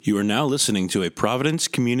You are now listening to a Providence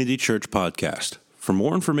Community Church podcast. For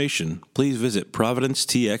more information, please visit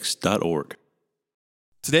providencetx.org.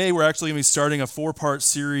 Today, we're actually going to be starting a 4-part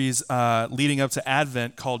series leading up to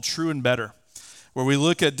Advent called True and Better, where we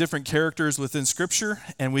look at different characters within Scripture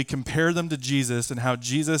and we compare them to Jesus and how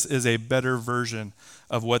Jesus is a better version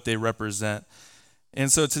of what they represent.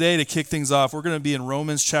 And so today, to kick things off, we're going to be in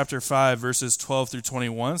Romans chapter 5, verses 12 through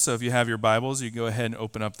 21. So if you have your Bibles, you can go ahead and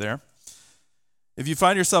open up there. If you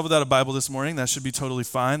find yourself without a Bible this morning, that should be totally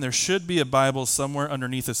fine. There should be a Bible somewhere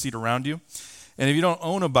underneath a seat around you. And if you don't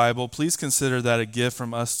own a Bible, please consider that a gift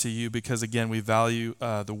from us to you because, again, we value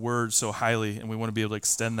the Word so highly and we want to be able to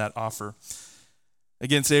extend that offer.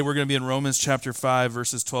 Again, today we're going to be in Romans chapter 5,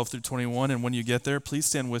 verses 12 through 21. And when you get there, please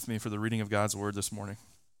stand with me for the reading of God's Word this morning.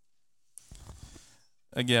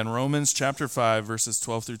 Again, Romans chapter 5, verses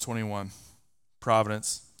 12 through 21.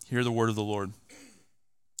 Providence, hear the word of the Lord.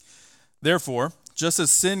 Therefore, just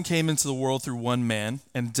as sin came into the world through one man,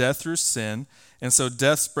 and death through sin, and so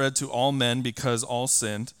death spread to all men because all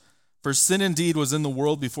sinned. For sin indeed was in the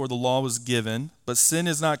world before the law was given, but sin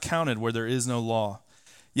is not counted where there is no law.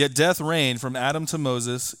 Yet death reigned from Adam to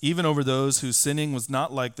Moses, even over those whose sinning was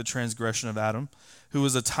not like the transgression of Adam, who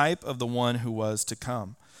was a type of the one who was to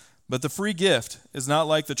come. But the free gift is not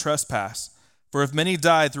like the trespass. For if many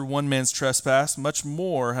died through one man's trespass, much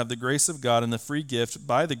more have the grace of God and the free gift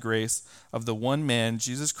by the grace of the one man,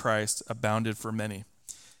 Jesus Christ, abounded for many.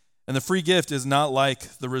 And the free gift is not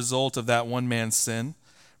like the result of that one man's sin.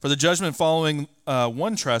 For the judgment following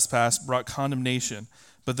one trespass brought condemnation,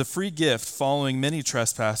 but the free gift following many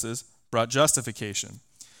trespasses brought justification.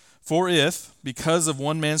 For if, because of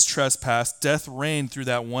one man's trespass, death reigned through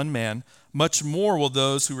that one man, much more will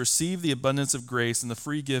those who receive the abundance of grace and the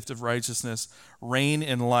free gift of righteousness reign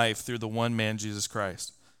in life through the one man, Jesus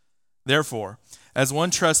Christ. Therefore, as one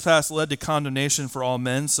trespass led to condemnation for all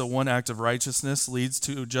men, so one act of righteousness leads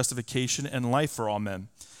to justification and life for all men.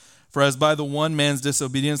 For as by the one man's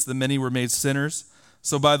disobedience the many were made sinners,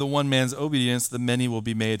 so by the one man's obedience the many will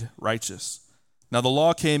be made righteous. Now the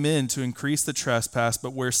law came in to increase the trespass,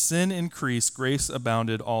 but where sin increased, grace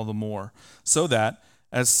abounded all the more, so that,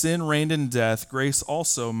 as sin reigned in death, grace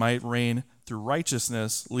also might reign through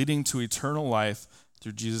righteousness, leading to eternal life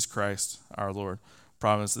through Jesus Christ our Lord.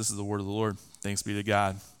 Providence, this is the word of the Lord. Thanks be to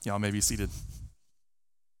God. Y'all may be seated.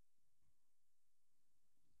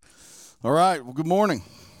 All right, well, good morning.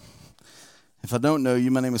 If I don't know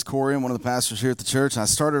you, my name is Cory. I'm one of the pastors here at the church. I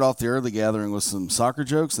started off the early gathering with some soccer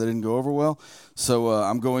jokes that didn't go over well, so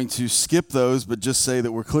I'm going to skip those, but just say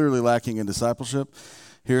that we're clearly lacking in discipleship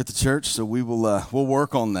here at the church, so we'll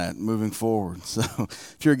work on that moving forward. So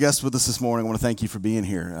if you're a guest with us this morning, I want to thank you for being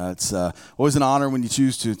here. It's always an honor when you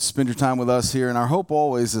choose to spend your time with us here, and our hope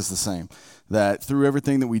always is the same, that through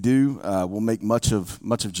everything that we do, we'll make much of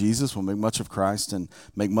Jesus, we'll make much of Christ, and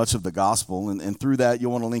make much of the gospel. And through that,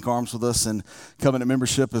 you'll want to link arms with us and covenant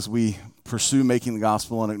membership as we pursue making the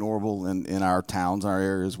gospel unignorable in our towns, our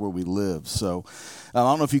areas where we live. So I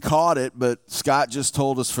don't know if you caught it, but Scott just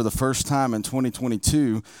told us for the first time in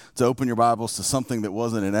 2022 to open your Bibles to something that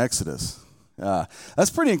wasn't in Exodus.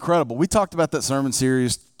 That's pretty incredible. We talked about that sermon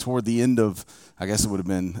series toward the end of, I guess it would have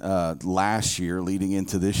been last year leading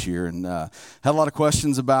into this year, and had a lot of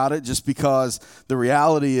questions about it just because the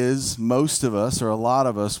reality is most of us, or a lot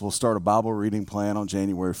of us, will start a Bible reading plan on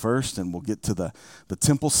January 1st, and we'll get to the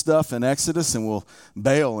temple stuff in Exodus, and we'll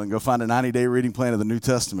bail and go find a 90-day reading plan of the New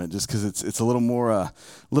Testament just because it's a little more, a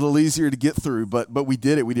little easier to get through. But we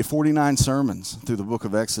did it. We did 49 sermons through the book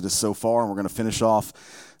of Exodus so far, and we're going to finish off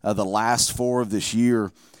the last 4 of this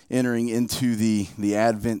year, entering into the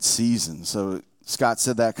Advent season. So Scott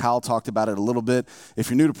said that. Kyle talked about it a little bit. If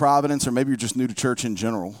you're new to Providence, or maybe you're just new to church in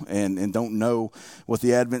general and don't know what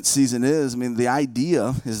the Advent season is, I mean, the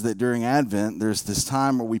idea is that during Advent, there's this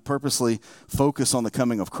time where we purposely focus on the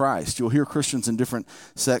coming of Christ. You'll hear Christians in different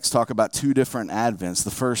sects talk about 2 different Advents,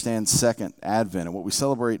 the first and second Advent. And what we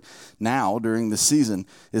celebrate now during this season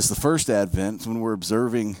is the first Advent, when we're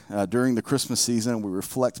observing during the Christmas season, we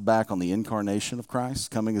reflect back on the incarnation of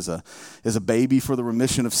Christ, coming as a baby for the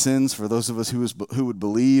remission of sins for those of us who would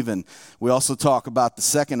believe. And we also talk about the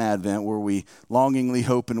second Advent, where we longingly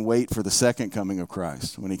hope and wait for the second coming of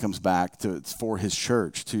Christ when he comes back for his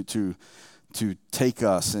church to take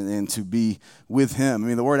us and to be with him. I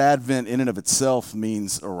mean, the word Advent in and of itself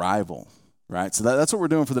means arrival, right? So that's what we're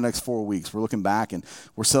doing for the next 4 weeks. We're looking back and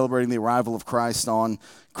we're celebrating the arrival of Christ on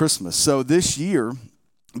Christmas. So this year,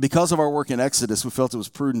 because of our work in Exodus, we felt it was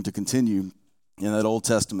prudent to continue in that Old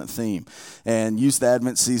Testament theme and use the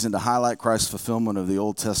Advent season to highlight Christ's fulfillment of the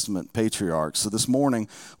Old Testament patriarchs. So this morning,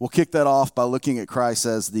 we'll kick that off by looking at Christ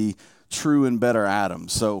as the true and better Adam.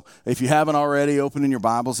 So if you haven't already, open in your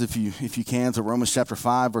Bibles, if you can, to Romans chapter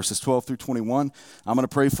 5, verses 12 through 21. I'm going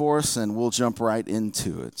to pray for us, and we'll jump right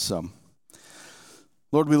into it. So,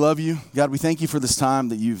 Lord, we love you. God, we thank you for this time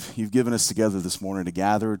that you've given us together this morning to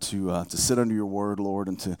gather, to sit under your word, Lord,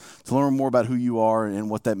 and to learn more about who you are and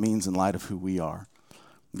what that means in light of who we are.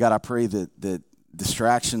 God, I pray that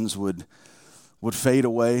distractions would fade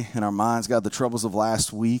away in our minds. God, the troubles of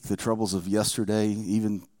last week, the troubles of yesterday,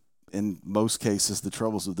 even in most cases, the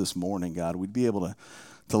troubles of this morning, God, we'd be able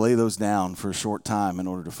to lay those down for a short time in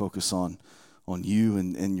order to focus on you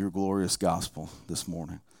and your glorious gospel this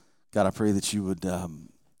morning. God, I pray that you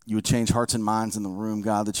would change hearts and minds in the room,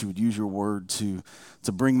 God, that you would use your word to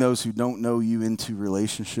bring those who don't know you into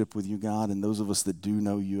relationship with you, God, and those of us that do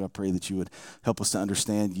know you, I pray that you would help us to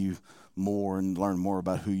understand you more and learn more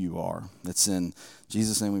about who you are. That's in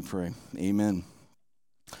Jesus' name we pray. Amen.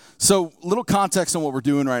 So, little context on what we're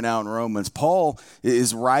doing right now in Romans. Paul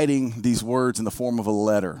is writing these words in the form of a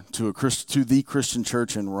letter to the Christian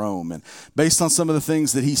church in Rome. And based on some of the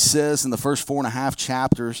things that he says in the first 4.5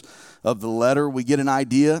 chapters of the letter, we get an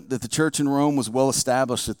idea that the church in Rome was well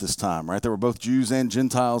established at this time, right? There were both Jews and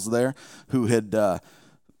Gentiles there who had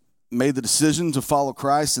made the decision to follow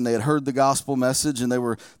Christ, and they had heard the gospel message, and they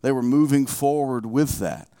were moving forward with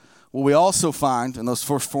that. What we also find in those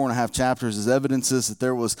first 4.5 chapters is evidences that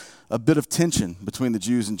there was a bit of tension between the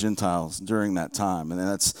Jews and Gentiles during that time.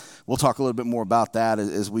 And we'll talk a little bit more about that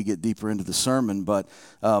as we get deeper into the sermon. But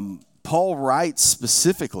Paul writes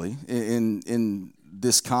specifically in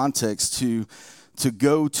this context to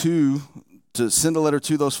send a letter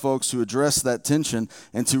to those folks to address that tension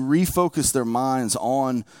and to refocus their minds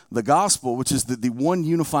on the gospel, which is the one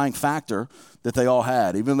unifying factor that they all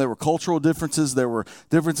had. Even though there were cultural differences, there were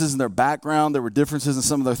differences in their background, there were differences in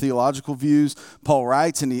some of their theological views. Paul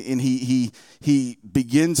writes and he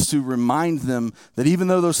begins to remind them that even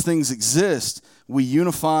though those things exist, we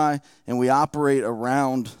unify and we operate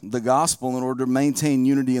around the gospel in order to maintain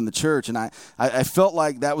unity in the church. And I felt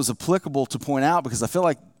like that was applicable to point out because I feel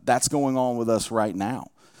like that's going on with us right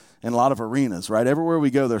now in a lot of arenas, right? Everywhere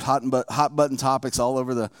we go, there's hot button topics all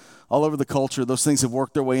over the culture. Those things have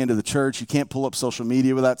worked their way into the church. You can't pull up social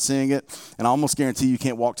media without seeing it, and I almost guarantee you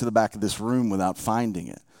can't walk to the back of this room without finding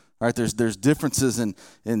it. Right? There's differences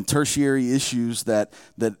in tertiary issues that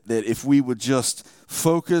if we would just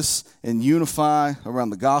focus and unify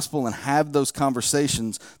around the gospel and have those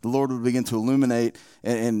conversations, the Lord would begin to illuminate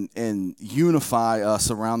and unify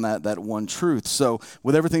us around that one truth. So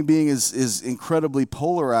with everything being as incredibly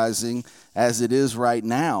polarizing as it is right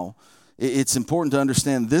now, it's important to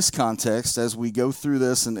understand this context as we go through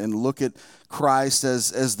this and look at Christ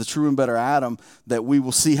as the true and better Adam, that we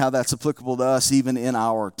will see how that's applicable to us even in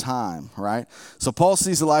our time, right? So Paul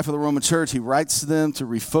sees the life of the Roman church. He writes to them to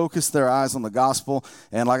refocus their eyes on the gospel.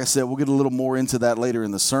 And like I said, we'll get a little more into that later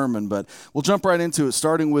in the sermon, but we'll jump right into it,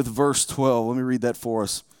 starting with verse 12. Let me read that for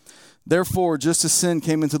us. Therefore, just as sin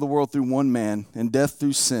came into the world through one man, and death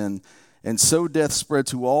through sin, and so death spread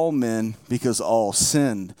to all men because all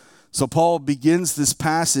sinned. So Paul begins this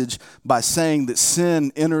passage by saying that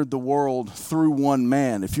sin entered the world through one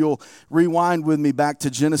man. If you'll rewind with me back to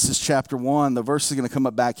Genesis chapter 1, the verse is going to come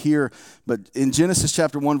up back here. But in Genesis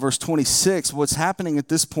chapter 1, verse 26, what's happening at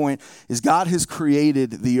this point is God has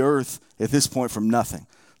created the earth at this point from nothing.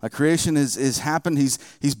 Like creation has happened.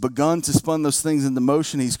 He's begun to spun those things into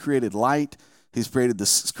motion. He's created light. He's created the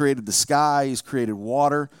sky. He's created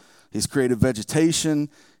water. He's created vegetation.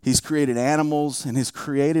 He's created animals, and he's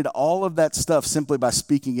created all of that stuff simply by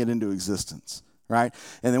speaking it into existence, right?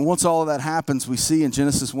 And then once all of that happens, we see in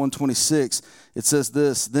Genesis 1:26, it says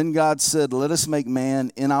this, "Then God said, let us make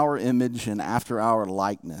man in our image and after our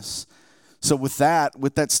likeness." So with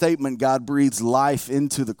that statement, God breathes life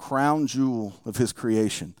into the crown jewel of his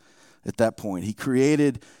creation at that point. He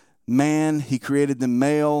created man, he created them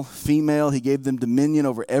male, female. He gave them dominion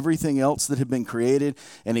over everything else that had been created,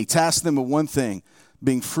 and he tasked them with one thing,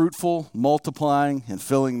 being fruitful, multiplying, and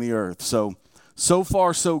filling the earth. So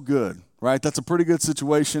far, so good, right? That's a pretty good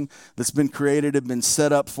situation that's been created and been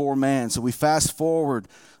set up for man. So we fast forward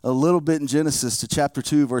a little bit in Genesis to chapter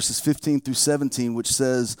 2, verses 15 through 17, which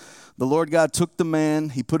says, "The Lord God took the man,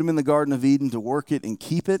 he put him in the Garden of Eden to work it and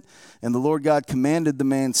keep it. And the Lord God commanded the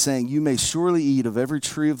man, saying, you may surely eat of every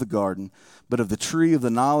tree of the garden, but of the tree of the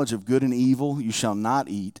knowledge of good and evil you shall not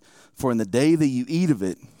eat. For in the day that you eat of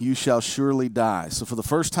it, you shall surely die." So for the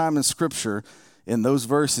first time in Scripture, in those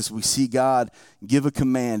verses, we see God give a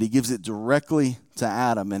command. He gives it directly to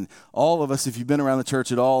Adam. And all of us, if you've been around the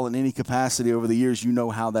church at all in any capacity over the years, you know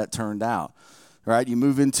how that turned out. right? You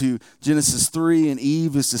move into Genesis 3, and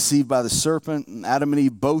Eve is deceived by the serpent, and Adam and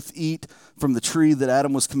Eve both eat from the tree that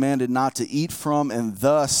Adam was commanded not to eat from, and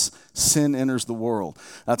thus sin enters the world.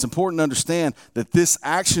 Now, it's important to understand that this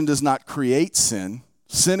action does not create sin.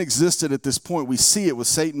 Sin existed at this point. We see it with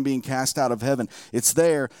Satan being cast out of heaven. It's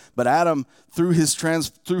there, but Adam, through his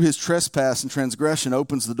trespass and transgression,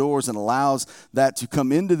 opens the doors and allows that to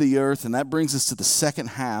come into the earth, and that brings us to the second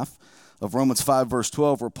half of Romans 5, verse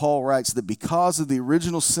 12, where Paul writes that because of the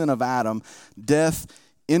original sin of Adam, death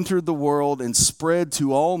entered the world and spread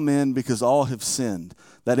to all men because all have sinned.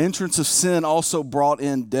 That entrance of sin also brought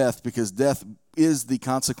in death because death is the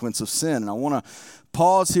consequence of sin. And I want to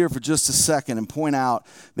pause here for just a second and point out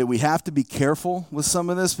that we have to be careful with some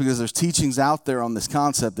of this because there's teachings out there on this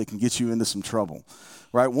concept that can get you into some trouble.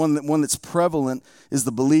 Right? One that's prevalent is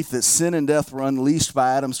the belief that sin and death were unleashed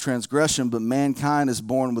by Adam's transgression, but mankind is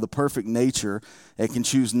born with a perfect nature and can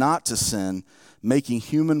choose not to sin, making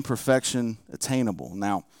human perfection attainable.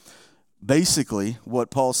 Now, basically,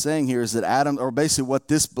 what Paul's saying here is that basically what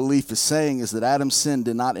this belief is saying is that Adam's sin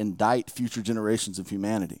did not indict future generations of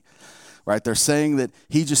humanity. Right? They're saying that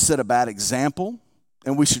he just set a bad example,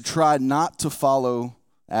 and we should try not to follow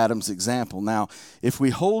Adam's example. Now, if we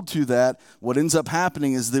hold to that, what ends up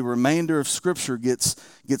happening is the remainder of Scripture gets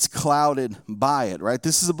clouded by it, right?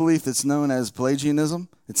 This is a belief that's known as Pelagianism.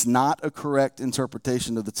 It's not a correct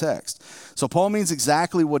interpretation of the text. So Paul means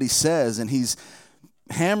exactly what he says, and he's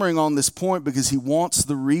hammering on this point because he wants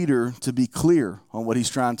the reader to be clear on what he's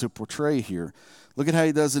trying to portray here. Look at how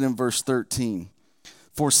he does it in verse 13.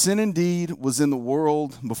 For sin indeed was in the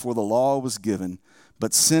world before the law was given,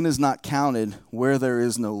 but sin is not counted where there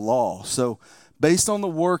is no law. So based on the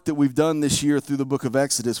work that we've done this year through the book of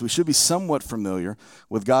Exodus, we should be somewhat familiar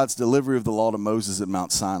with God's delivery of the law to Moses at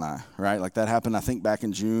Mount Sinai, right? Like that happened, I think, back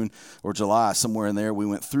in June or July, somewhere in there, we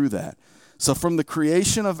went through that. So from the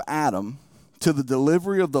creation of Adam to the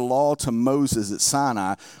delivery of the law to Moses at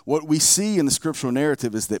Sinai, what we see in the scriptural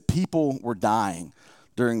narrative is that people were dying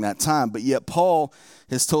during that time. But yet Paul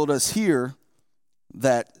has told us here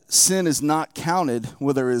that sin is not counted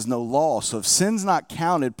where there is no law. So if sin's not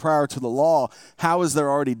counted prior to the law, how is there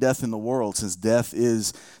already death in the world, since death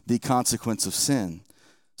is the consequence of sin?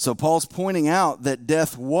 So Paul's pointing out that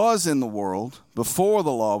death was in the world before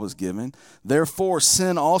the law was given. Therefore,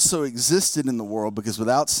 sin also existed in the world because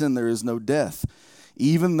without sin there is no death,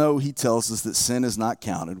 even though he tells us that sin is not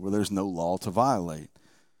counted where there's no law to violate.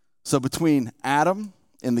 So between Adam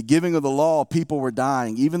in the giving of the law, people were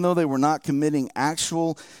dying, even though they were not committing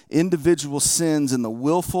actual individual sins in the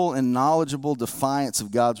willful and knowledgeable defiance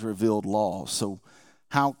of God's revealed law. So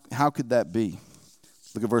how could that be?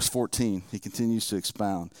 Look at verse 14. He continues to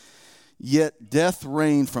expound. Yet death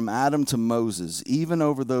reigned from Adam to Moses, even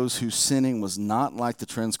over those whose sinning was not like the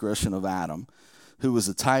transgression of Adam, who was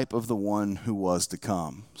a type of the one who was to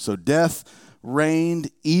come. So death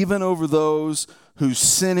reigned even over those whose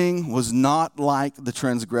sinning was not like the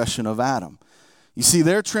transgression of Adam. You see,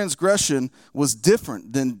 their transgression was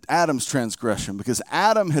different than Adam's transgression because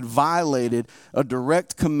Adam had violated a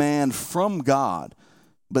direct command from God.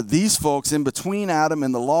 But these folks in between Adam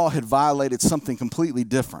and the law had violated something completely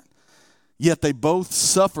different. Yet they both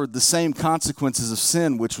suffered the same consequences of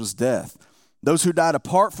sin, which was death. Those who died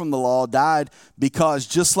apart from the law died because,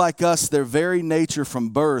 just like us, their very nature from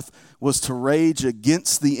birth was to rage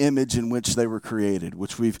against the image in which they were created,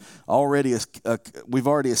 which we've already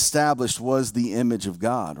established was the image of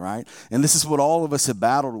God, right? And this is what all of us have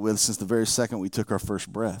battled with since the very second we took our first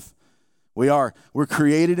breath. We're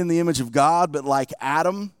created in the image of God, but like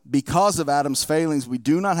Adam, because of Adam's failings, we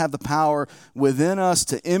do not have the power within us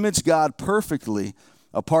to image God perfectly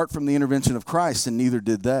apart from the intervention of Christ, and neither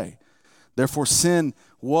did they. Therefore, sin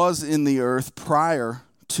was in the earth prior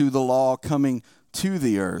to the law coming to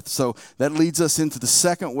the earth. So that leads us into the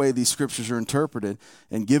second way these scriptures are interpreted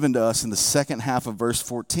and given to us in the second half of verse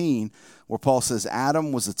 14, where Paul says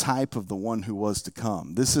Adam was a type of the one who was to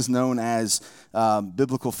come. This is known as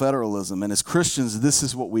biblical federalism, and as Christians, this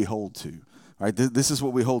is what we hold to. Right? This is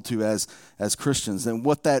what we hold to as Christians. And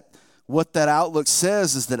what that outlook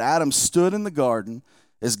says is that Adam stood in the garden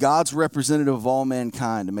as God's representative of all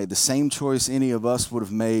mankind and made the same choice any of us would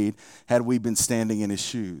have made had we been standing in his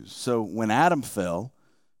shoes. So when Adam fell,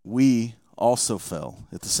 we also fell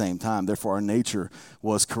at the same time. Therefore, our nature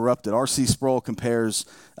was corrupted. R.C. Sproul compares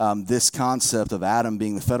this concept of Adam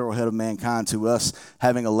being the federal head of mankind to us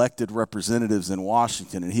having elected representatives in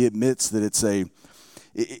Washington. And he admits that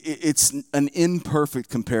it's an imperfect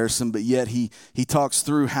comparison, but yet he talks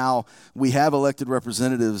through how we have elected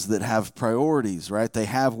representatives that have priorities, right? They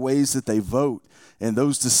have ways that they vote, and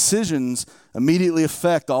those decisions immediately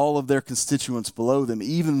affect all of their constituents below them,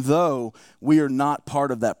 even though we are not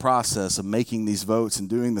part of that process of making these votes and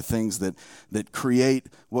doing the things that create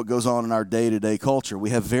what goes on in our day-to-day culture.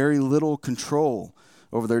 We have very little control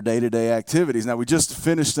over their day-to-day activities. Now, we just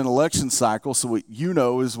finished an election cycle, so what you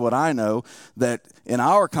know is what I know, that in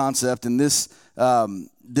our concept, in this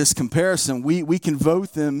this comparison, we can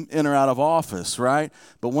vote them in or out of office, right?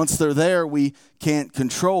 But once they're there, we can't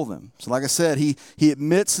control them. So like I said, he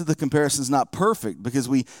admits that the comparison is not perfect because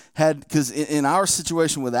in our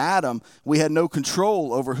situation with Adam, we had no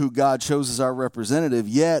control over who God chose as our representative,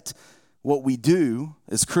 yet what we do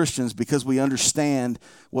as Christians, because we understand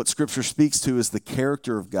what Scripture speaks to as the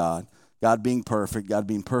character of God, God being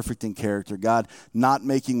perfect in character, God not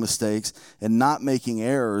making mistakes and not making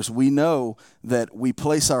errors, we know that we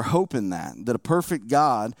place our hope in that a perfect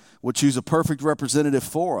God would choose a perfect representative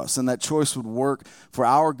for us, and that choice would work for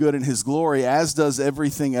our good and His glory, as does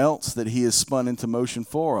everything else that He has spun into motion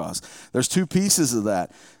for us. There's two pieces of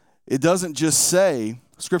that.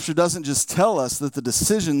 Scripture doesn't just tell us that the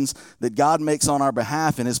decisions that God makes on our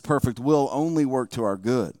behalf in His perfect will only work to our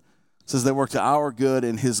good. It says they work to our good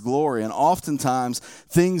and His glory. And oftentimes,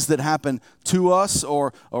 things that happen to us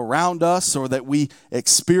or around us or that we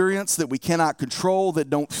experience that we cannot control,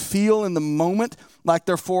 that don't feel in the moment like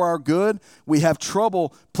they're for our good, we have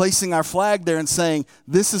trouble placing our flag there and saying,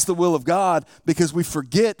 this is the will of God, because we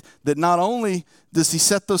forget that not only does He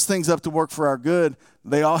set those things up to work for our good,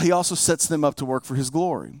 He also sets them up to work for His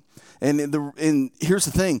glory. And here's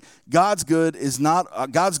the thing: God's glory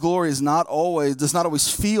does not always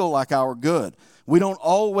feel like our good. We don't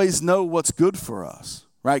always know what's good for us,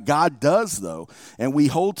 right? God does, though, and we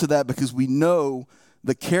hold to that because we know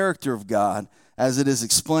the character of God as it is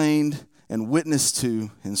explained and witnessed to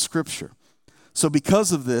in Scripture. So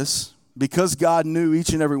because of this, because God knew each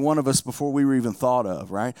and every one of us before we were even thought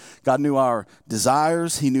of, right? God knew our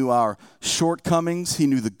desires. He knew our shortcomings. He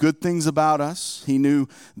knew the good things about us. He knew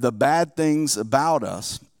the bad things about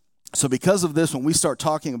us. So because of this, when we start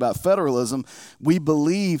talking about federalism, we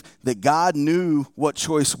believe that God knew what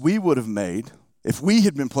choice we would have made if we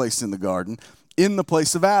had been placed in the garden in the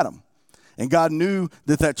place of Adam. And God knew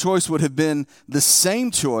that choice would have been the same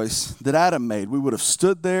choice that Adam made. We would have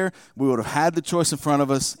stood there, we would have had the choice in front of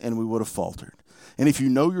us, and we would have faltered. And if you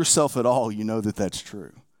know yourself at all, you know that that's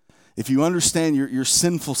true. If you understand your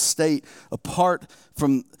sinful state apart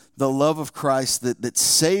from the love of Christ that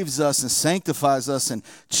saves us and sanctifies us and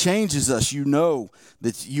changes us, you know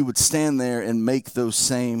that you would stand there and make those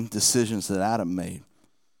same decisions that Adam made.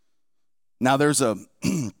 Now there's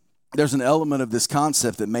an element of this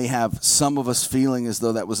concept that may have some of us feeling as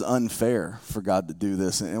though that was unfair for God to do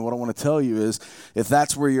this. And what I want to tell you is, if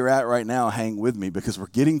that's where you're at right now, hang with me, because we're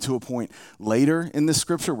getting to a point later in this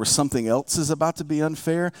scripture where something else is about to be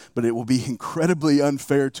unfair, but it will be incredibly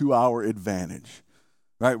unfair to our advantage.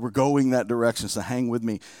 Right? We're going that direction, so hang with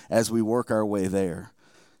me as we work our way there.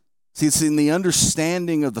 See, it's in the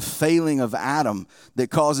understanding of the failing of Adam that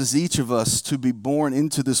causes each of us to be born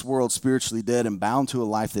into this world spiritually dead and bound to a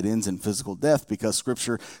life that ends in physical death, because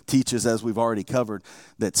Scripture teaches, as we've already covered,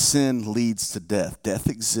 that sin leads to death. Death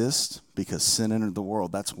exists because sin entered the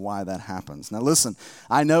world. That's why that happens. Now listen,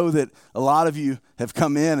 I know that a lot of you have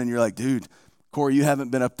come in and you're like, dude, Cory, you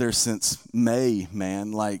haven't been up there since May,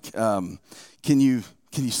 man. Like, can you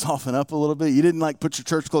soften up a little bit? You didn't put your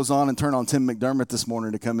church clothes on and turn on Tim McDermott this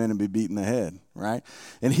morning to come in and be beat in the head, right?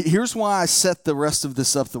 And here's why I set the rest of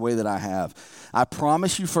this up the way that I have. I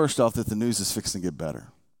promise you, first off, that the news is fixing to get better.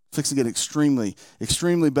 Fixing to get extremely,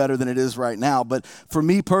 extremely better than it is right now. But for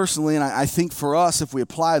me personally, and I think for us, if we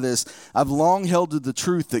apply this, I've long held to the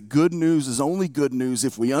truth that good news is only good news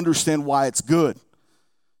if we understand why it's good.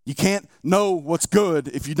 You can't know what's good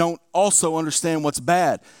if you don't also understand what's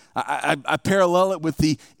bad. I parallel it with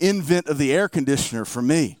the invent of the air conditioner for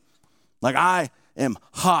me. Like, I am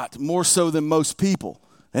hot more so than most people.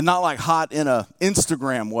 And not like hot in a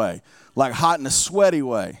Instagram way. Like hot in a sweaty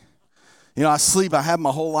way. You know, I have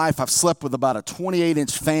my whole life, I've slept with about a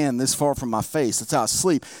 28-inch fan this far from my face. That's how I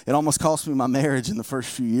sleep. It almost cost me my marriage in the first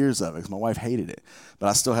few years of it because my wife hated it. But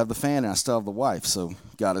I still have the fan and I still have the wife, so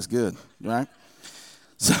God is good, right?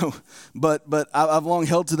 So, but I've long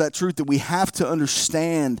held to that truth that we have to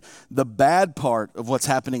understand the bad part of what's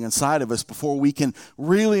happening inside of us before we can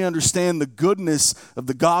really understand the goodness of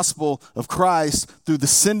the gospel of Christ through the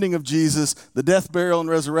sending of Jesus, the death, burial,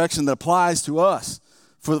 and resurrection that applies to us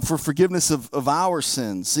for forgiveness of our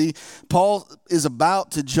sins. See, Paul is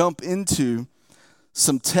about to jump into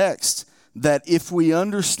some text that if we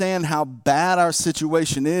understand how bad our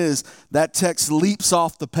situation is, that text leaps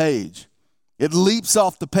off the page. It leaps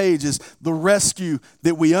off the page as the rescue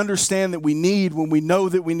that we understand that we need when we know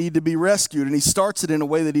that we need to be rescued. And he starts it in a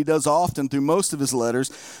way that he does often through most of his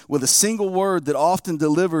letters with a single word that often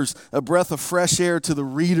delivers a breath of fresh air to the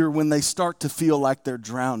reader when they start to feel like they're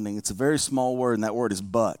drowning. It's a very small word, and that word is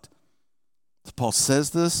but. So Paul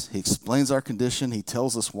says this, he explains our condition, he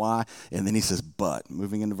tells us why, and then he says but,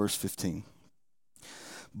 moving into verse 15.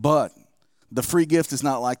 But the free gift is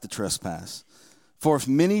not like the trespass. For if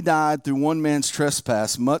many died through one man's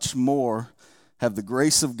trespass, much more have the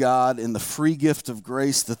grace of God and the free gift of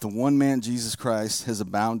grace that the one man, Jesus Christ, has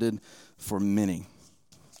abounded for many.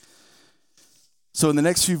 So in the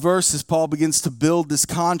next few verses, Paul begins to build this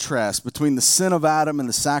contrast between the sin of Adam and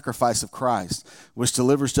the sacrifice of Christ, which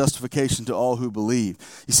delivers justification to all who believe.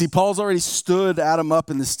 You see, Paul's already stood Adam up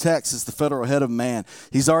in this text as the federal head of man.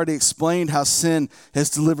 He's already explained how sin has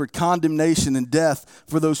delivered condemnation and death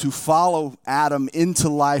for those who follow Adam into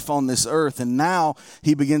life on this earth. And now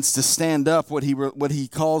he begins to stand up what he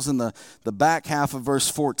calls in the back half of verse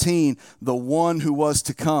 14, the one who was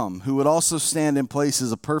to come, who would also stand in place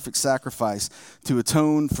as a perfect sacrifice to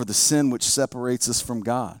atone for the sin which separates us from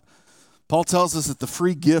God. Paul tells us that the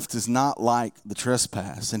free gift is not like the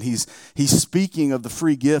trespass, and he's speaking of the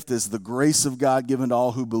free gift as the grace of God given to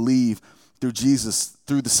all who believe through Jesus,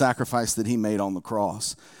 through the sacrifice that he made on the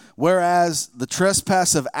cross. Whereas the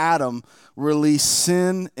trespass of Adam released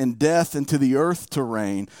sin and death into the earth to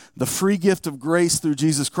reign, the free gift of grace through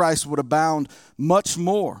Jesus Christ would abound much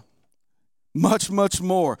more. Much, much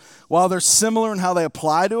more. While they're similar in how they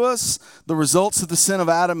apply to us, the results of the sin of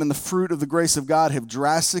Adam and the fruit of the grace of God have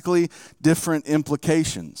drastically different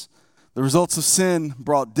implications. The results of sin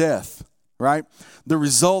brought death, right? The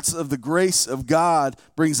results of the grace of God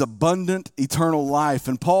brings abundant eternal life.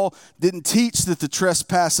 And Paul didn't teach that the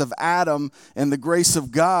trespass of Adam and the grace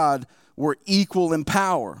of God were equal in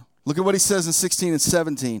power. Look at what he says in 16 and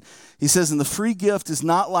 17. He says, and the free gift is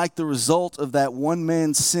not like the result of that one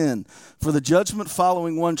man's sin. For the judgment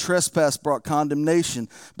following one trespass brought condemnation,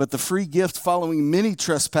 but the free gift following many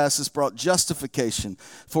trespasses brought justification.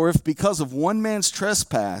 For if because of one man's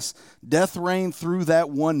trespass, death reigned through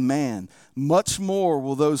that one man, much more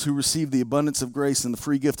will those who receive the abundance of grace and the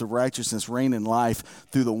free gift of righteousness reign in life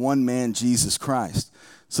through the one man, Jesus Christ.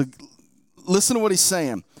 So listen to what he's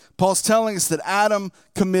saying. Paul's telling us that Adam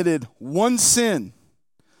committed one sin,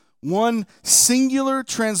 one singular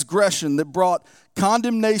transgression that brought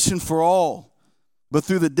condemnation for all. But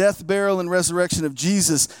through the death, burial, and resurrection of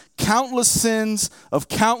Jesus, countless sins of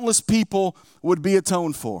countless people would be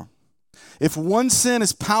atoned for. If one sin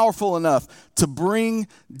is powerful enough to bring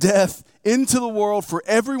death into the world for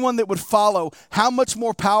everyone that would follow, how much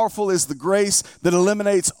more powerful is the grace that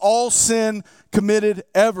eliminates all sin committed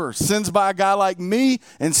ever? Sins by a guy like me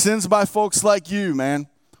and sins by folks like you, man.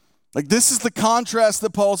 Like, this is the contrast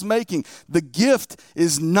that Paul's making. The gift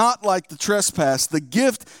is not like the trespass. The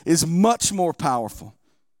gift is much more powerful.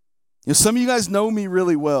 You know, some of you guys know me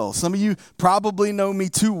really well. Some of you probably know me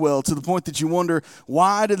too well to the point that you wonder,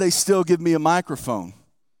 why do they still give me a microphone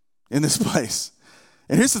in this place?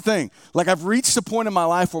 And here's the thing. Like, I've reached a point in my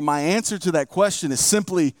life where my answer to that question is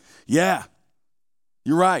simply, yeah,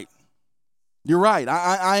 you're right. You're right.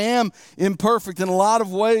 I am imperfect in a lot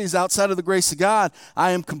of ways outside of the grace of God.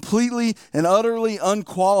 I am completely and utterly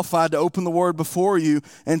unqualified to open the word before you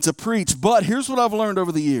and to preach. But here's what I've learned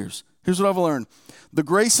over the years. Here's what I've learned. The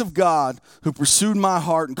grace of God who pursued my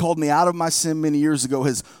heart and called me out of my sin many years ago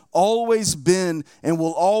has always been and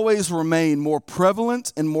will always remain more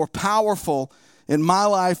prevalent and more powerful in my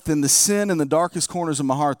life than the sin in the darkest corners of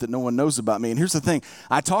my heart that no one knows about me. And here's the thing.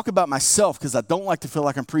 I talk about myself because I don't like to feel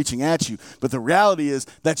like I'm preaching at you. But the reality is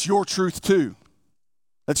that's your truth too.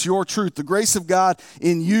 That's your truth. The grace of God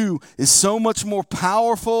in you is so much more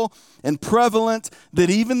powerful and prevalent that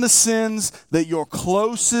even the sins that your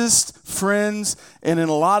closest friends, and in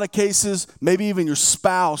a lot of cases, maybe even your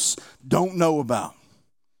spouse, don't know about.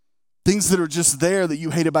 Things that are just there that you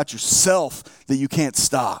hate about yourself that you can't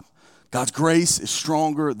stop. God's grace is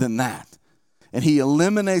stronger than that. And he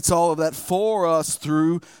eliminates all of that for us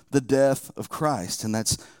through the death of Christ. And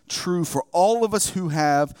that's true for all of us who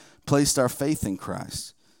have placed our faith in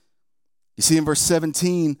Christ. You see, in verse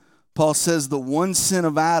 17, Paul says the one sin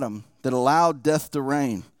of Adam that allowed death to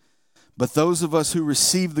reign. But those of us who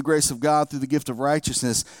receive the grace of God through the gift of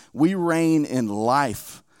righteousness, we reign in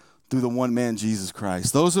life through the one man, Jesus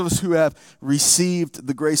Christ. Those of us who have received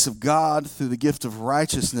the grace of God through the gift of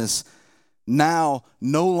righteousness now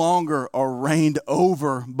no longer are reigned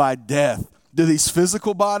over by death, Do these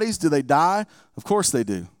physical bodies, do they die? Of course they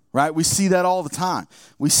do, right? We see that all the time.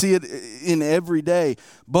 We see it in every day.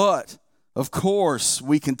 But, of course,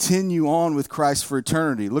 we continue on with Christ for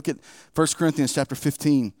eternity. Look at 1 Corinthians chapter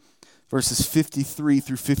 15, verses 53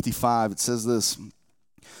 through 55. It says this,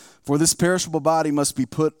 "For this perishable body must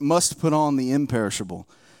put on the imperishable,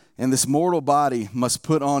 and this mortal body must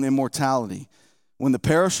put on immortality. When the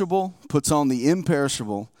perishable puts on the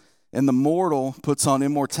imperishable, and the mortal puts on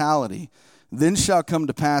immortality, then shall come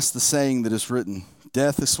to pass the saying that is written,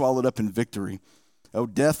 death is swallowed up in victory. O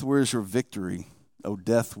death, where is your victory? O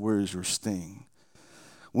death, where is your sting?"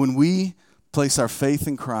 When we place our faith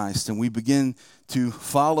in Christ and we begin to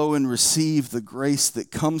follow and receive the grace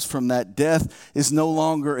that comes from that, death is no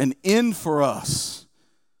longer an end for us,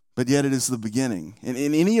 but yet it is the beginning. And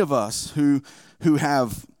any of us who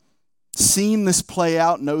have seen this play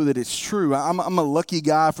out know that it's true. I'm a lucky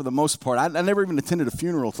guy for the most part. I never even attended a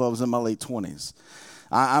funeral until I was in my late 20s.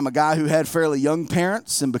 I'm a guy who had fairly young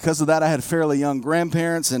parents, and because of that, I had fairly young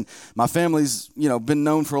grandparents, and my family's, been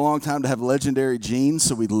known for a long time to have legendary genes,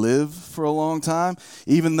 so we live for a long time,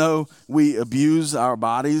 even though we abuse our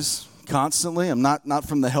bodies constantly. I'm not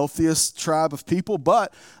from the healthiest tribe of people,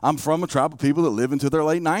 but I'm from a tribe of people that live into their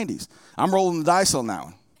late 90s. I'm rolling the dice on that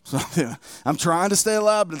one. So I'm trying to stay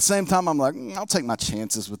alive, but at the same time, I'm like, I'll take my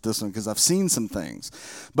chances with this one because I've seen some things.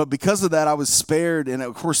 But because of that, I was spared, and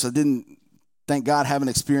of course, I didn't, thank God, haven't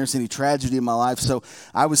experienced any tragedy in my life. So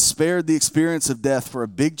I was spared the experience of death for a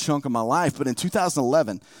big chunk of my life. But in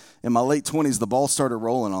 2011, in my late 20s, the ball started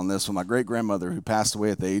rolling on this with my great-grandmother, who passed away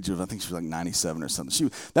at the age of, I think she was like 97 or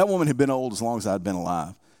something. That woman had been old as long as I'd been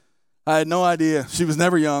alive. I had no idea. She was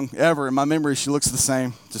never young, ever. In my memory, she looks the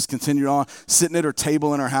same. Just continued on, sitting at her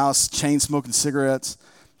table in her house, chain smoking cigarettes.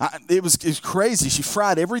 It was crazy. She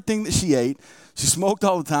fried everything that she ate. She smoked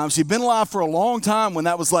all the time. She'd been alive for a long time when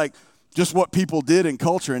that was like just what people did in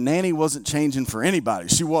culture. And Nanny wasn't changing for anybody.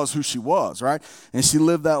 She was who she was, right? And she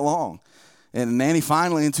lived that long. And Nanny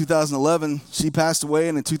finally, in 2011, she passed away.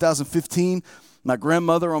 And in 2015, my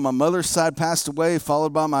grandmother on my mother's side passed away,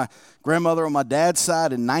 followed by my grandmother on my dad's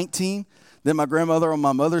side in 19. Then my grandmother on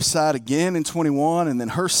my mother's side again in 21. And then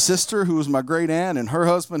her sister, who was my great aunt, and her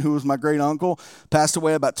husband, who was my great uncle, passed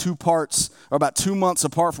away about 2 months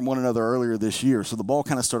apart from one another earlier this year. So the ball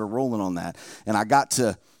kind of started rolling on that. And I got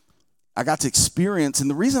to experience, and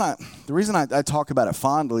the reason I talk about it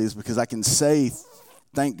fondly is because I can say,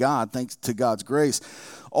 thank God, thanks to God's grace,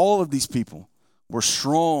 all of these people were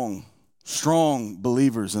strong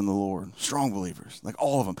believers in the Lord, strong believers, like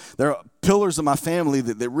all of them. They're pillars of my family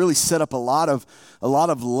that really set up a lot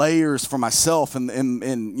of layers for myself and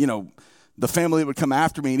the family that would come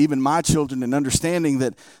after me, and even my children, and understanding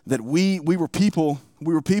that we were people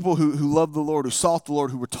who loved the Lord, who sought the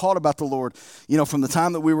Lord, who were taught about the Lord, from the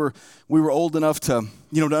time that we were old enough to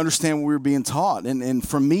understand what we were being taught. And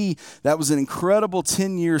for me, that was an incredible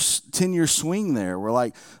 10-year swing there, where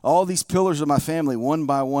like all these pillars of my family, one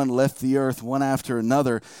by one, left the earth, one after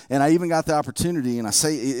another. And I even got the opportunity, and I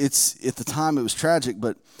say it's at the time it was tragic,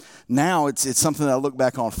 but now it's something that I look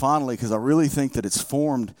back on fondly, because I really think that it's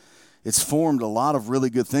formed a lot of really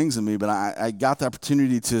good things in me. But I got the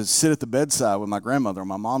opportunity to sit at the bedside with my grandmother on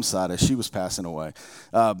my mom's side as she was passing away.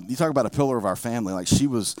 You talk about a pillar of our family. Like she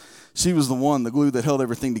was the one, the glue that held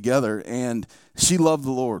everything together. And she loved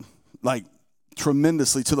the Lord, like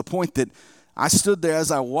tremendously, to the point that I stood there as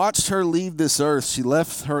I watched her leave this earth. She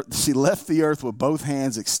left the earth with both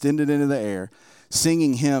hands extended into the air,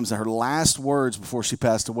 singing hymns. And her last words before she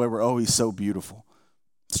passed away were, "Oh, he's so beautiful."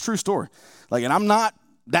 It's a true story. Like, and I'm not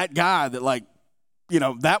that guy that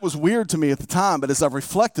that was weird to me at the time, but as I've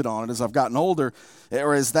reflected on it, as I've gotten older,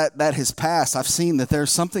 or as that has passed, I've seen that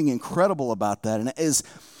there's something incredible about that. And as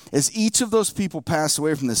each of those people passed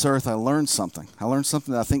away from this earth, I learned something.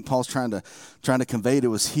 That I think Paul's trying to convey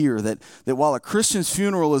to us here, that while a Christian's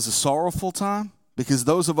funeral is a sorrowful time, because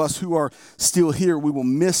those of us who are still here, we will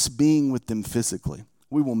miss being with them physically.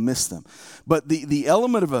 We will miss them. But the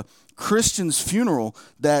element of a Christian's funeral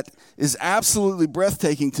that is absolutely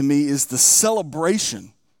breathtaking to me is the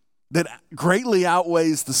celebration that greatly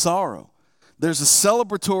outweighs the sorrow. There's a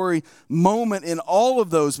celebratory moment in all of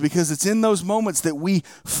those, because it's in those moments that we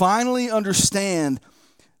finally understand,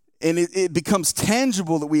 and it becomes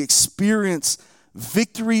tangible, that we experience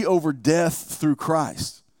victory over death through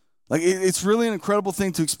Christ. Like, it's really an incredible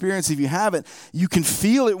thing to experience. If you haven't, you can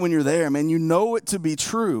feel it when you're there, man. You know it to be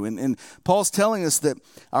true. And Paul's telling us that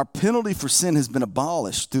our penalty for sin has been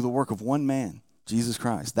abolished through the work of one man, Jesus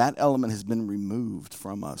Christ. That element has been removed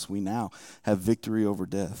from us. We now have victory over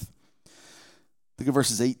death. Look at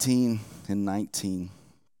verses 18 and 19.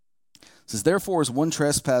 It says, therefore, as one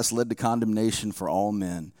trespass led to condemnation for all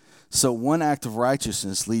men, so one act of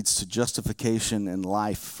righteousness leads to justification and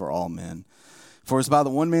life for all men. For as by the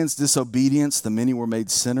one man's disobedience the many were made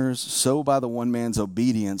sinners, so by the one man's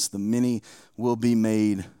obedience the many will be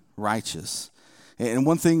made righteous. And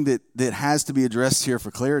one thing that has to be addressed here for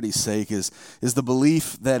clarity's sake is the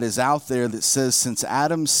belief that is out there that says since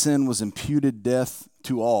Adam's sin was imputed death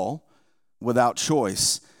to all without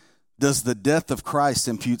choice, does the death of Christ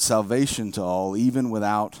impute salvation to all, even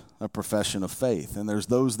without a profession of faith? And there's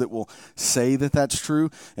those that will say that that's true,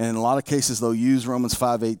 and in a lot of cases they'll use Romans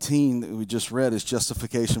 5:18 that we just read as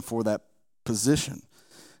justification for that position.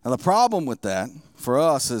 Now the problem with that for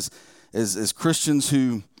us is as Christians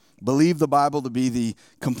who believe the Bible to be the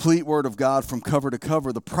complete Word of God from cover to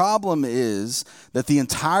cover, the problem is that the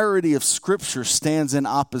entirety of Scripture stands in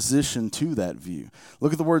opposition to that view.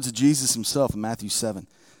 Look at the words of Jesus himself in Matthew 7.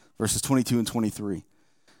 Verses 22 and 23. It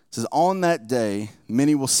says, on that day,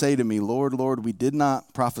 many will say to me, Lord, Lord, we did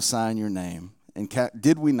not prophesy in your name. And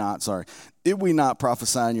did we not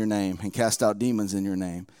prophesy in your name and cast out demons in your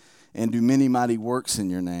name and do many mighty works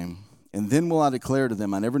in your name? And then will I declare to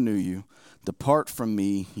them, I never knew you. Depart from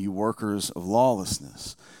me, you workers of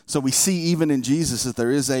lawlessness. So we see even in Jesus that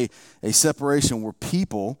there is a separation where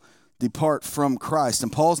people depart from Christ.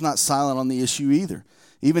 And Paul's not silent on the issue either.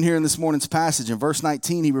 Even here in this morning's passage, in verse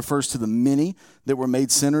 19, he refers to the many that were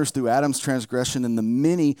made sinners through Adam's transgression, and the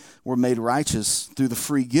many were made righteous through the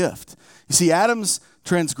free gift. You see, Adam's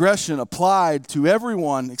transgression applied to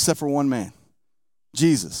everyone except for one man,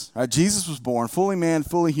 Jesus. Right? Jesus was born fully man,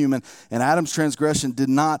 fully human, and Adam's transgression did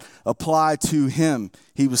not apply to him.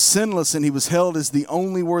 He was sinless, and he was held as the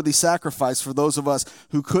only worthy sacrifice for those of us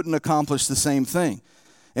who couldn't accomplish the same thing.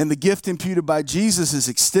 And the gift imputed by Jesus is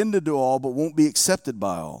extended to all, but won't be accepted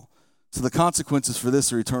by all. So the consequences for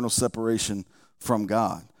this are eternal separation from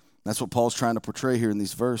God. That's what Paul's trying to portray here in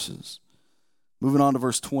these verses. Moving on to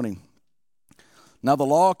verse 20. Now the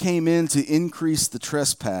law came in to increase the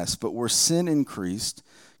trespass, but where sin increased,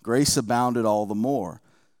 grace abounded all the more.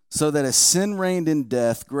 So that as sin reigned in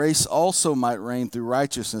death, grace also might reign through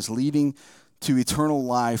righteousness, leading to eternal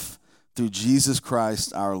life through Jesus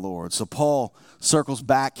Christ our Lord. So Paul circles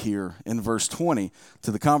back here in verse 20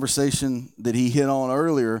 to the conversation that he hit on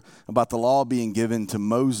earlier about the law being given to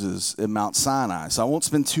Moses at Mount Sinai. So I won't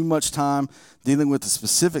spend too much time dealing with the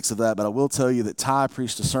specifics of that, but I will tell you that Ty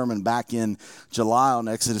preached a sermon back in July on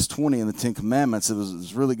Exodus 20 and the Ten Commandments. It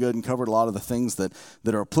was really good and covered a lot of the things that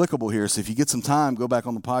are applicable here. So if you get some time, go back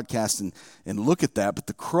on the podcast and look at that. But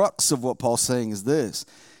the crux of what Paul's saying is this.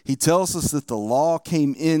 He tells us that the law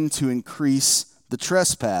came in to increase the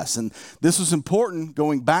trespass. And this was important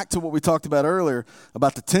going back to what we talked about earlier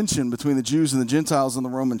about the tension between the Jews and the Gentiles in the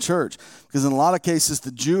Roman church. Because in a lot of cases,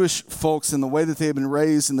 the Jewish folks, in the way that they had been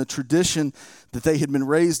raised, and the tradition that they had been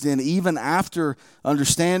raised in, even after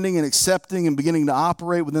understanding and accepting and beginning to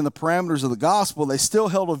operate within the parameters of the gospel, they still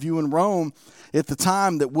held a view in Rome at the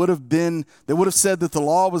time that would have said that the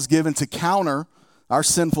law was given to counter our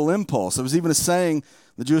sinful impulse. There was even a saying,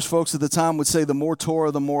 the Jewish folks at the time would say, the more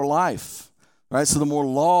Torah, the more life. Right? So the more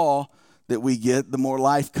law that we get, the more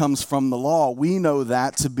life comes from the law. We know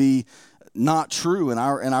that to be not true in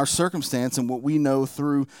our circumstance and what we know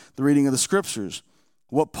through the reading of the Scriptures.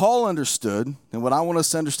 What Paul understood, and what I want us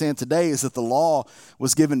to understand today, is that the law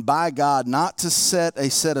was given by God not to set a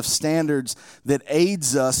set of standards that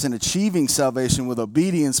aids us in achieving salvation with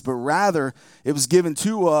obedience, but rather it was given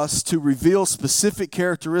to us to reveal specific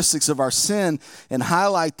characteristics of our sin and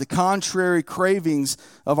highlight the contrary cravings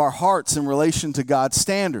of our hearts in relation to God's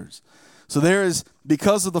standards. So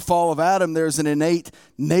because of the fall of Adam, there's an innate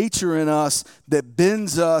nature in us that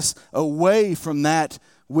bends us away from that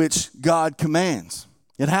which God commands.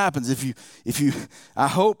 It happens. I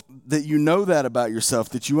hope that you know that about yourself,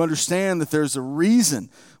 that you understand that there's a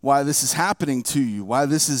reason why this is happening to you, why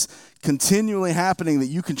this is continually happening, that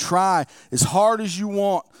you can try as hard as you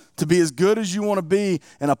want to be as good as you want to be,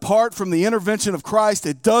 and apart from the intervention of Christ,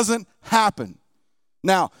 it doesn't happen.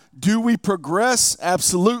 Now, do we progress?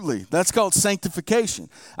 Absolutely. That's called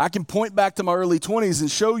sanctification. I can point back to my early 20s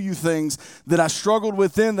and show you things that I struggled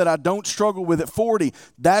with then that I don't struggle with at 40.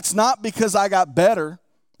 That's not because I got better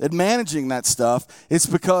at managing that stuff. It's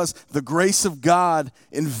because the grace of God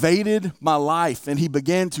invaded my life and He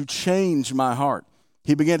began to change my heart.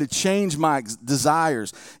 He began to change my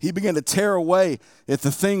desires. He began to tear away at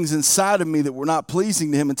the things inside of me that were not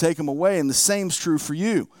pleasing to Him and take them away. And the same's true for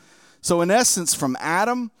you. So in essence, from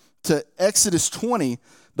Adam to Exodus 20,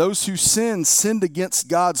 those who sinned against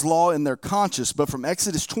God's law in their conscience. But from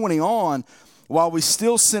Exodus 20 on, while we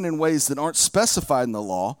still sin in ways that aren't specified in the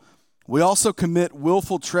law, We also commit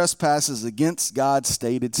willful trespasses against God's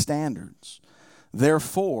stated standards,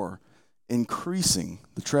 therefore increasing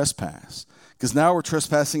the trespass. Because now we're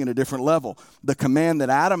trespassing at a different level. The command that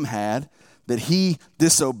Adam had, that he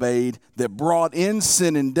disobeyed, that brought in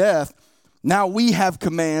sin and death, now we have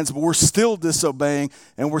commands, but we're still disobeying,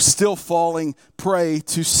 and we're still falling prey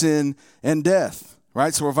to sin and death,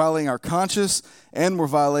 right? So we're violating our conscience, and we're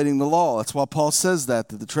violating the law. That's why Paul says that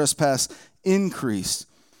the trespass increased.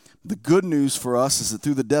 The good news for us is that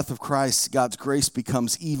through the death of Christ, God's grace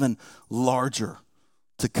becomes even larger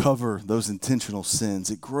to cover those intentional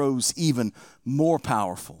sins. It grows even more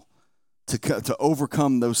powerful to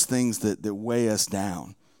overcome those things that weigh us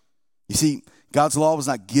down. You see, God's law was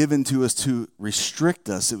not given to us to restrict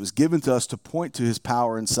us. It was given to us to point to his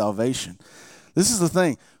power and salvation. This is the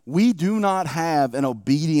thing. We do not have an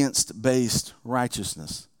obedience-based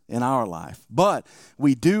righteousness in our life, but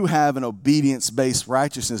we do have an obedience-based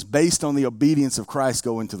righteousness based on the obedience of Christ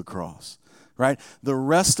going to the cross, right? The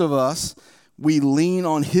rest of us, we lean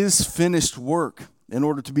on his finished work in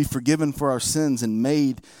order to be forgiven for our sins and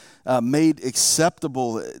made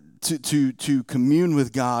acceptable to commune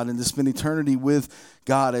with God and to spend eternity with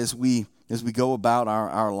God as we go about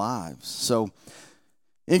our lives. So,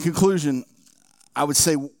 in conclusion, I would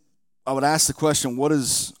ask the question, what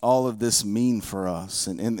does all of this mean for us?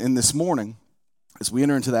 And this morning, as we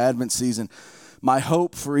enter into the Advent season, my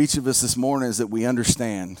hope for each of us this morning is that we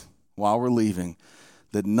understand while we're leaving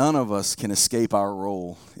that none of us can escape our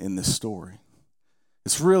role in this story.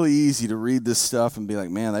 It's really easy to read this stuff and be like,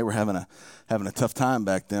 man, they were having a tough time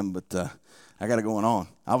back then, but I got it going on.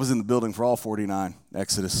 I was in the building for all 49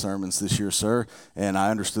 Exodus sermons this year, sir, and I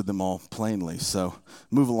understood them all plainly. So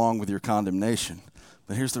move along with your condemnation.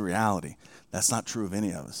 But here's the reality. That's not true of any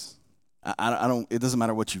of us. It doesn't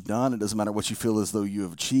matter what you've done. It doesn't matter what you feel as though you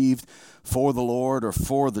have achieved for the Lord or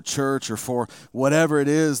for the church or for whatever it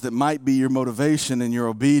is that might be your motivation and your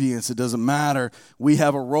obedience. It doesn't matter. We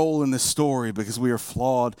have a role in this story because we are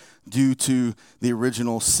flawed due to the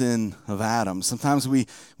original sin of Adam. Sometimes we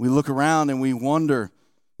look around and we wonder,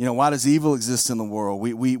 why does evil exist in the world?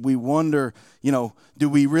 We wonder, do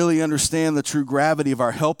we really understand the true gravity of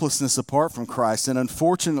our helplessness apart from Christ? And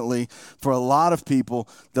unfortunately, for a lot of people,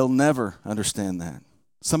 they'll never understand that.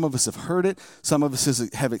 Some of us have heard it. Some of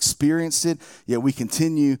us have experienced it. Yet we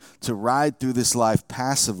continue to ride through this life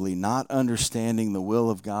passively, not understanding the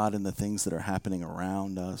will of God and the things that are happening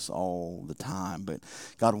around us all the time. But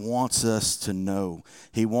God wants us to know.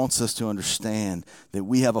 He wants us to understand that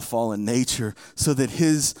we have a fallen nature so that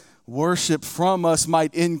his worship from us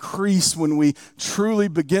might increase when we truly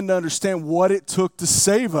begin to understand what it took to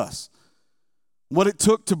save us, what it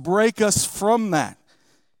took to break us from that.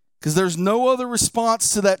 Because there's no other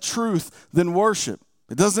response to that truth than worship.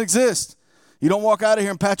 It doesn't exist. You don't walk out of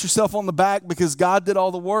here and pat yourself on the back because God did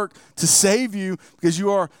all the work to save you, because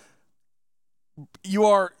you are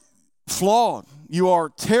flawed. You are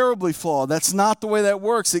terribly flawed. That's not the way that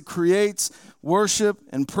works. It creates worship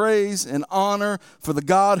and praise and honor for the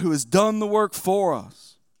God who has done the work for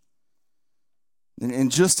us.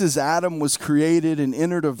 And just as Adam was created and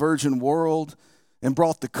entered a virgin world and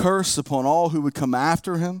brought the curse upon all who would come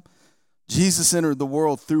after him, Jesus entered the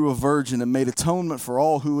world through a virgin and made atonement for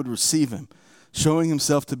all who would receive him, showing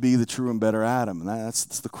himself to be the true and better Adam. And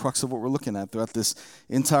that's the crux of what we're looking at throughout this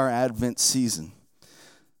entire Advent season.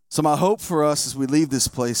 So my hope for us as we leave this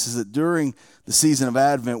place is that during the season of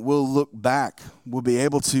Advent, we'll look back. We'll be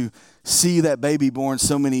able to see that baby born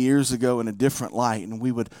so many years ago in a different light, and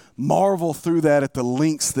we would marvel through that at the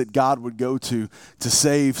lengths that God would go to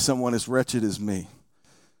save someone as wretched as me,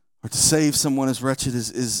 or to save someone as wretched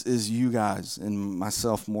as you guys, and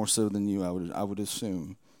myself more so than you, I would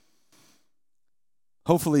assume.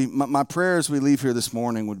 Hopefully, my prayer as we leave here this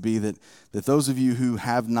morning would be that those of you who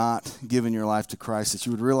have not given your life to Christ, that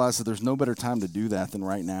you would realize that there's no better time to do that than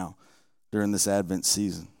right now during this Advent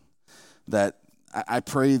season. That I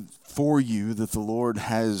pray for you that the Lord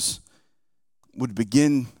would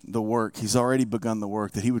begin the work. He's already begun the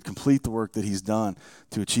work, that he would complete the work that he's done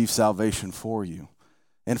to achieve salvation for you.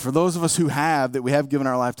 And for those of us who that we have given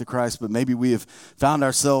our life to Christ, but maybe we have found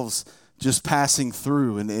ourselves just passing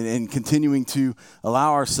through and continuing to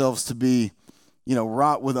allow ourselves to be,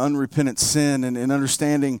 wrought with unrepentant sin and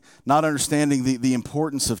not understanding the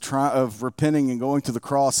importance of repenting and going to the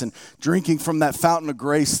cross and drinking from that fountain of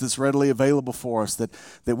grace that's readily available for us,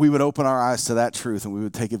 that we would open our eyes to that truth and we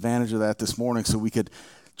would take advantage of that this morning so we could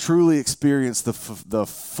truly experience the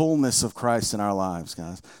fullness of Christ in our lives,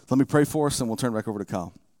 guys. Let me pray for us and we'll turn back over to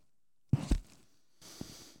Kyle.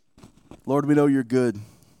 Lord, we know you're good,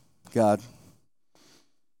 God.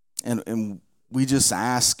 And we just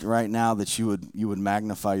ask right now that you would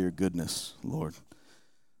magnify your goodness, Lord.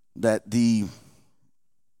 That the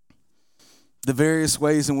various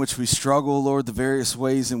ways in which we struggle, Lord, the various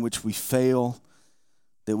ways in which we fail,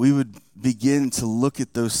 that we would begin to look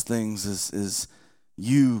at those things as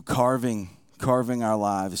you carving our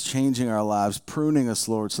lives, changing our lives, pruning us,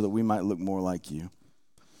 Lord, so that we might look more like you.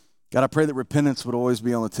 God, I pray that repentance would always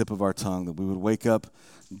be on the tip of our tongue, that we would wake up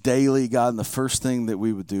daily, God, and the first thing that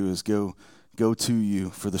we would do is go to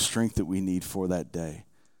you for the strength that we need for that day.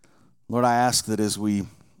 Lord, I ask that as we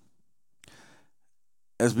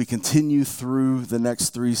continue through the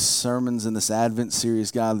next 3 sermons in this Advent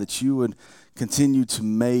series, God, that you would continue to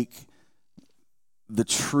make the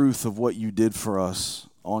truth of what you did for us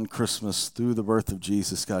on Christmas through the birth of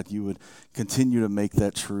Jesus, God, you would continue to make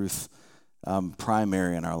that truth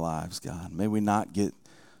primary in our lives, God. May we not get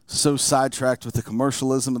so sidetracked with the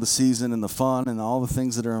commercialism of the season and the fun and all the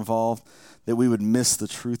things that are involved that we would miss the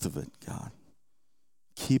truth of it, God.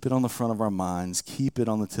 Keep it on the front of our minds. Keep it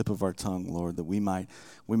on the tip of our tongue, Lord, that we might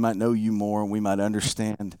know you more and we might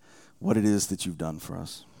understand what it is that you've done for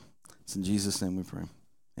us. It's in Jesus' name we pray.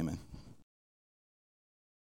 Amen.